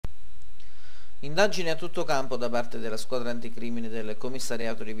Indagini a tutto campo da parte della squadra anticrimine del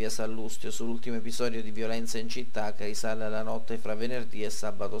commissariato di via Sallustio sull'ultimo episodio di violenza in città che risale alla notte fra venerdì e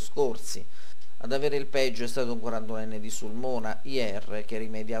sabato scorsi. Ad avere il peggio è stato un 41enne di Sulmona, IR, che ha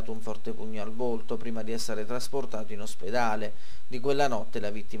rimediato un forte pugno al volto prima di essere trasportato in ospedale. Di quella notte la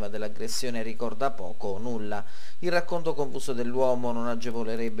vittima dell'aggressione ricorda poco o nulla. Il racconto confuso dell'uomo non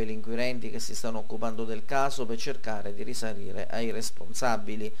agevolerebbe gli inquirenti che si stanno occupando del caso per cercare di risalire ai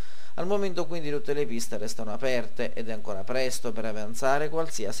responsabili. Al momento quindi tutte le piste restano aperte ed è ancora presto per avanzare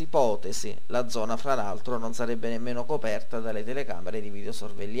qualsiasi ipotesi. La zona, fra l'altro, non sarebbe nemmeno coperta dalle telecamere di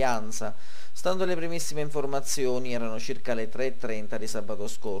videosorveglianza. Stando alle primissime informazioni, erano circa le 3:30 di sabato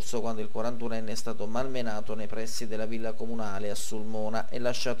scorso quando il 41enne è stato malmenato nei pressi della villa comunale a Sulmona e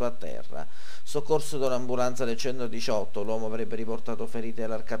lasciato a terra. Soccorso da un'ambulanza del 118, l'uomo avrebbe riportato ferite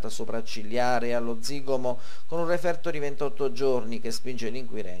all'arcata sopraccigliare e allo zigomo con un referto di 28 giorni che spinge gli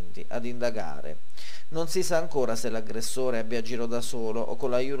inquirenti ad indagare. Non si sa ancora se l'aggressore abbia agito da solo o con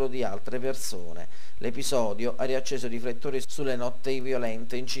l'aiuto di altre persone. L'episodio ha riacceso i riflettori sulle notti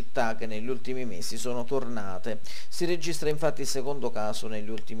violente in città che negli ultimi mesi sono tornate. Si registra infatti il secondo caso negli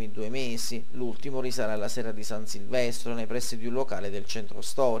ultimi 2 mesi. L'ultimo risale alla sera di San Silvestro nei pressi di un locale del centro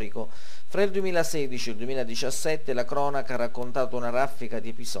storico. Fra il 2016 e il 2017 la cronaca ha raccontato una raffica di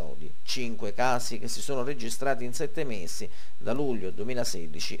episodi, 5 casi che si sono registrati in 7 mesi, da luglio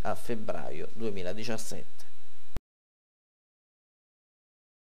 2016 a febbraio 2017.